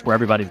audience where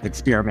everybody's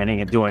experimenting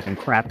and doing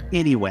crap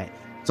anyway.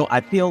 So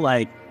I feel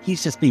like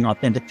he's just being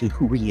authentic to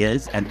who he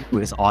is and who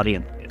his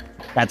audience is.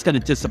 That's going to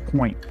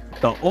disappoint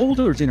the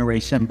older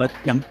generation, but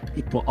young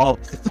people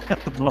always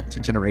have the older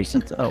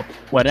generation, so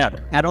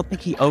whatever. I don't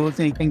think he owes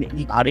anything to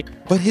anybody.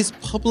 But his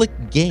public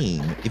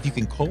game, if you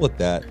can call it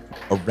that,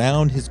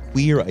 around his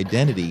queer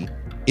identity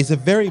is a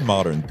very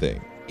modern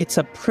thing. It's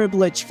a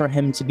privilege for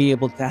him to be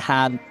able to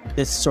have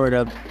this sort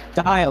of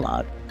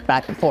dialogue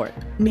back and forth.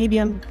 Maybe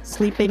I'm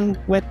sleeping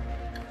with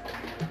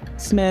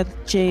Smith,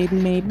 Jade,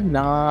 maybe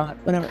not,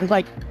 whatever.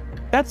 Like,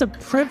 that's a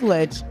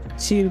privilege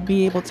to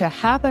be able to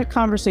have that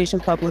conversation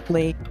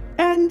publicly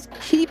and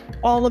keep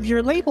all of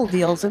your label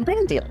deals and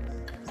brand deals.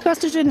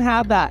 Sylvester didn't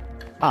have that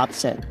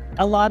option.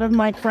 A lot of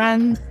my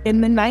friends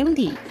in the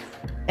 90s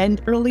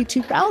and early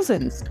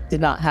 2000s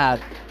did not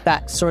have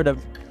that sort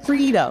of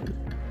freedom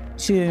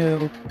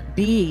to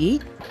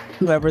be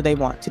whoever they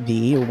want to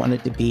be or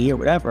wanted to be or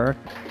whatever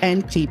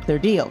and keep their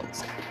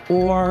deals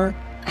or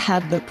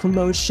have the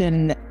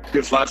promotion.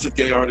 There's lots of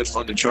gay artists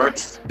on the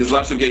charts. There's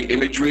lots of gay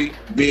imagery.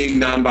 Being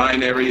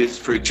non-binary is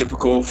pretty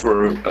typical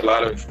for a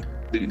lot of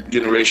the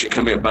generation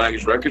coming up buying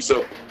his records.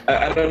 So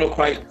I don't know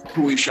quite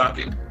who he's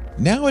shocking.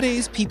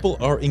 Nowadays, people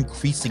are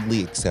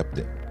increasingly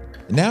accepting.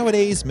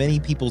 Nowadays, many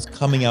people's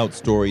coming out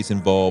stories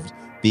involved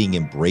being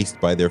embraced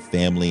by their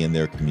family and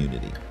their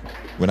community.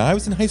 When I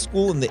was in high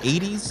school in the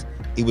 80s,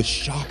 it was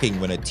shocking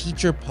when a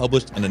teacher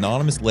published an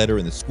anonymous letter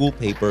in the school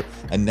paper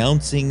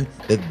announcing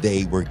that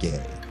they were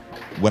gay.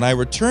 When I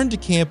returned to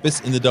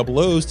campus in the Double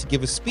O's to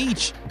give a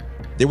speech,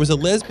 there was a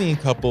lesbian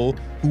couple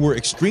who were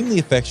extremely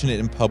affectionate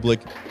in public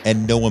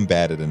and no one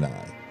batted an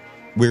eye.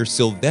 Where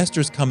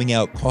Sylvester's coming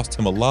out cost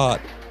him a lot,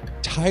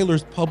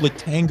 Tyler's public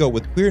tango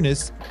with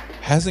queerness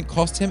hasn't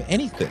cost him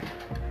anything.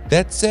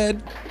 That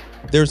said,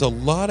 there's a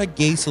lot of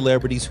gay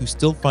celebrities who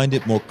still find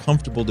it more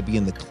comfortable to be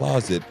in the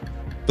closet,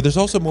 but there's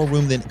also more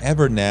room than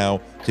ever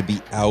now to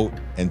be out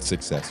and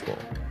successful.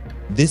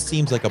 This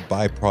seems like a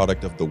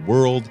byproduct of the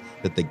world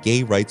that the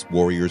gay rights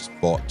warriors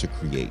fought to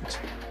create.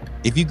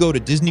 If you go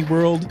to Disney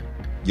World,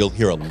 you'll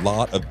hear a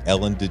lot of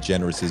Ellen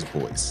DeGeneres'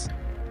 voice.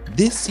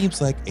 This seems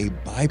like a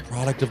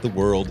byproduct of the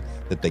world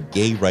that the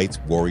gay rights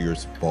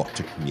warriors fought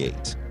to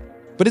create.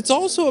 But it's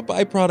also a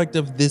byproduct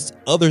of this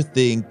other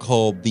thing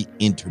called the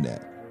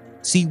internet.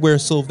 See, where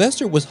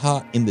Sylvester was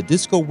hot in the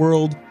disco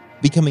world,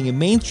 becoming a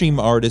mainstream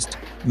artist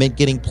meant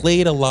getting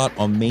played a lot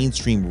on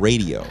mainstream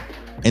radio.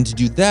 And to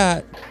do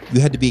that, you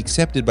had to be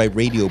accepted by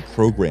radio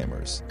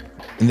programmers.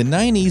 In the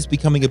 90s,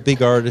 becoming a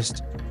big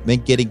artist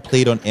meant getting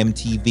played on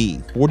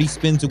MTV. 40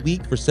 spins a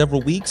week for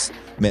several weeks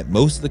meant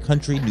most of the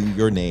country knew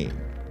your name.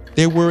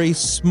 There were a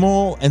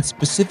small and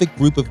specific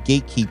group of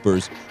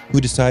gatekeepers who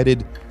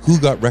decided who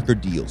got record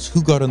deals,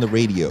 who got on the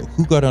radio,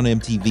 who got on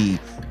MTV,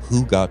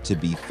 who got to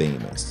be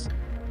famous.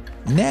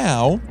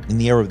 Now, in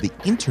the era of the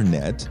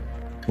internet,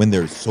 when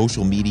there's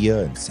social media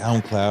and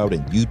SoundCloud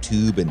and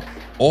YouTube and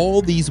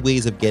all these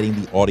ways of getting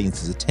the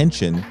audience's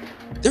attention,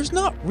 there's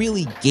not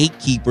really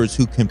gatekeepers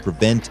who can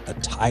prevent a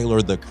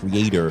Tyler, the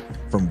Creator,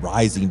 from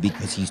rising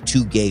because he's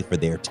too gay for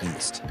their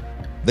taste.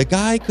 The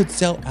guy could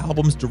sell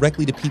albums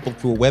directly to people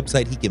through a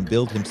website he can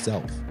build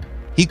himself.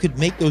 He could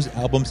make those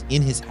albums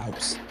in his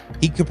house.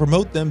 He could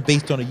promote them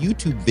based on a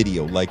YouTube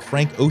video like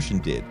Frank Ocean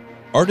did.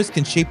 Artists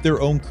can shape their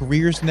own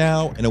careers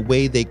now in a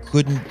way they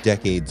couldn't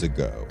decades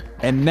ago.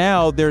 And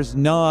now there's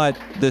not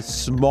the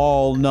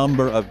small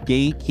number of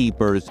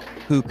gatekeepers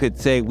who could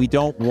say, we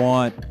don't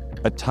want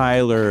a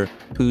Tyler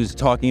who's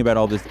talking about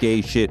all this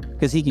gay shit,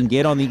 because he can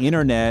get on the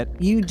internet.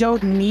 You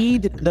don't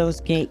need those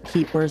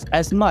gatekeepers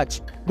as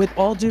much. With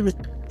all due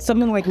respect,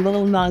 someone like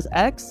Lil Nas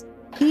X,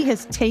 he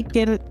has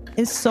taken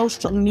his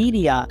social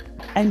media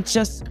and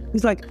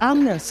he's like,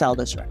 I'm going to sell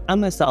this record. I'm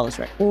going to sell this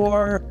record.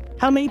 Or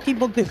how many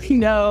people do we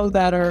know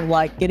that are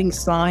like getting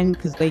signed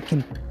because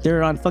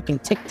they're on fucking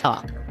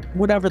TikTok?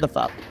 Whatever the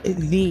fuck.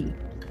 The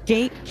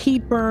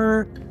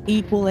gatekeeper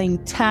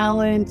equaling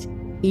talent,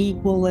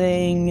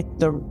 equaling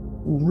the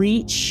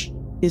reach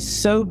is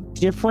so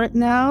different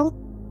now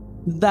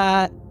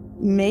that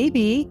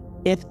maybe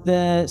if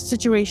the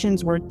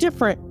situations were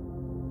different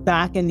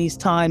back in these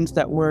times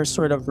that we're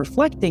sort of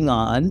reflecting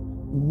on,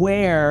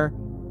 where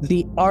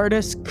the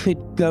artist could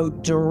go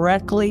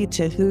directly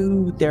to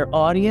who their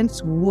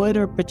audience would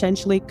or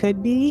potentially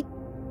could be,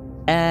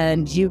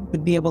 and you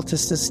would be able to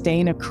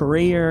sustain a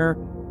career,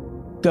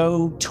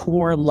 go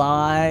tour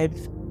live,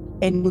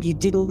 and you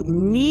didn't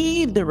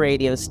need the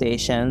radio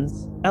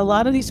stations. A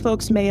lot of these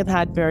folks may have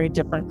had very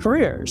different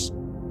careers.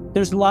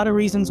 There's a lot of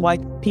reasons why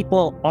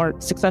people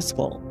aren't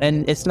successful,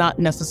 and it's not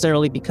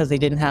necessarily because they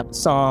didn't have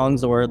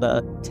songs or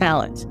the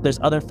talent. There's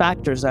other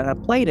factors that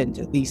have played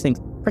into these things.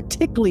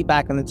 particularly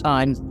back in the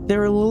times,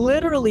 there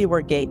literally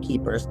were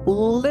gatekeepers.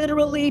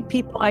 Literally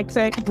people like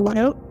say,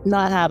 nope,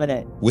 not having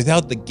it.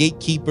 Without the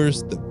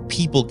gatekeepers, the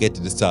people get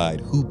to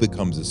decide who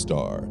becomes a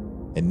star.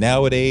 And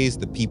nowadays,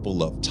 the people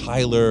love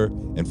Tyler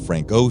and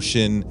Frank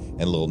Ocean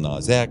and Lil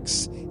Nas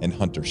X and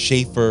Hunter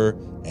Schafer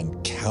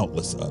and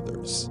countless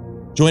others.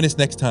 Join us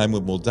next time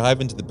when we'll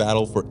dive into the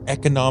battle for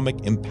economic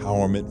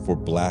empowerment for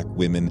Black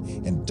women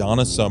and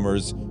Donna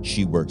Summers.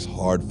 She works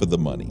hard for the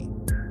money.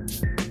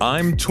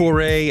 I'm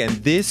Touré, and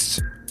this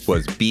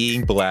was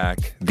Being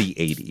Black, the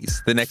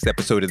 80s. The next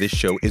episode of this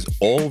show is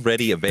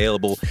already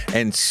available,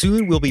 and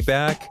soon we'll be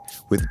back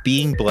with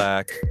Being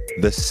Black,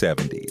 the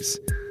 70s.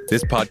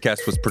 This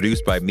podcast was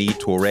produced by me,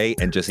 Touré,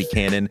 and Jesse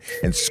Cannon,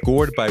 and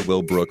scored by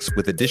Will Brooks,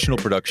 with additional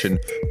production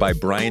by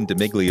Brian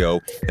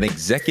DeMiglio and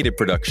executive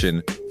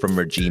production from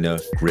Regina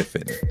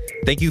Griffin.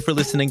 Thank you for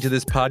listening to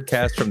this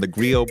podcast from the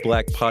Griot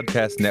Black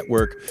Podcast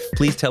Network.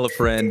 Please tell a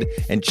friend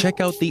and check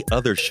out the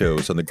other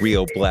shows on the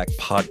Griot Black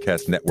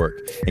Podcast Network,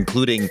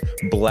 including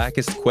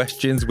Blackest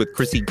Questions with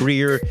Chrissy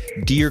Greer,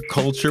 Dear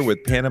Culture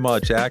with Panama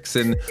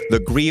Jackson,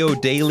 The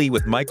Griot Daily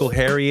with Michael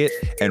Harriot,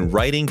 and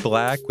Writing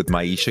Black with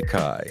Maisha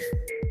Kai.